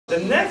The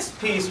next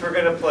piece we're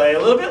going to play, a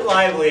little bit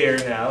livelier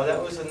now.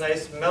 That was a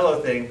nice mellow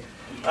thing.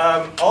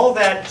 All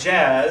That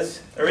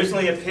Jazz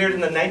originally appeared in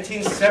the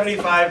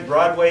 1975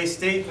 Broadway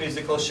stage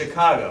musical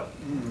Chicago.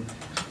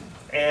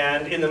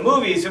 And in the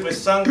movies, it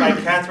was sung by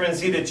Catherine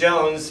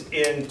Zeta-Jones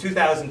in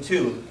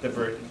 2002, the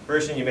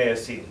version you may have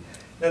seen.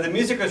 Now, the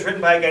music was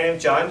written by a guy named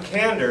John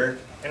Kander,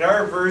 and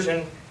our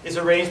version is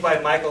arranged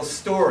by Michael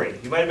Story.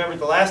 You might remember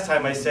the last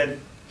time I said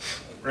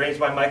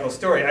arranged by Michael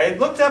Story. I had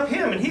looked up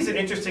him, and he's an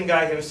interesting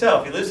guy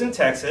himself. He lives in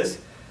Texas,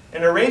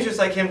 and arrangers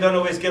like him don't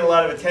always get a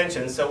lot of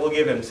attention, so we'll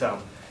give him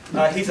some.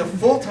 He's a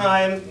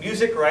full-time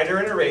music writer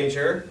and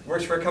arranger,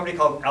 works for a company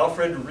called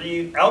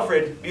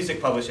Alfred Music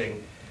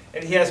Publishing,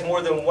 and he has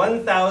more than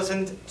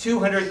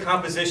 1,200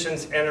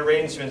 compositions and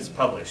arrangements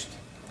published.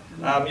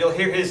 You'll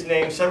hear his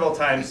name several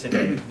times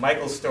today,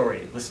 Michael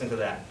Story. Listen to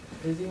that.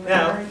 Is he married?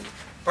 Now,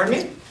 pardon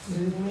me? Is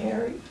he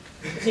married?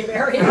 Is he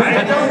married?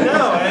 I don't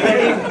know.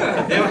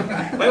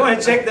 You might want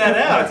to check that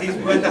out. He's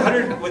with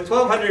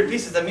 1,200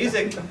 pieces of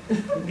music.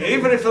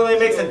 Even if he only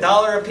makes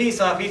 $1 a piece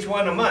off each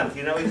one a month,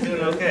 you know, he's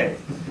doing okay.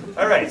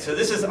 All right, so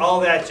this is All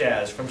That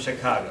Jazz from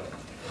Chicago.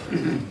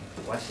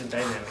 Watch the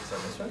dynamics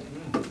on this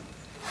one.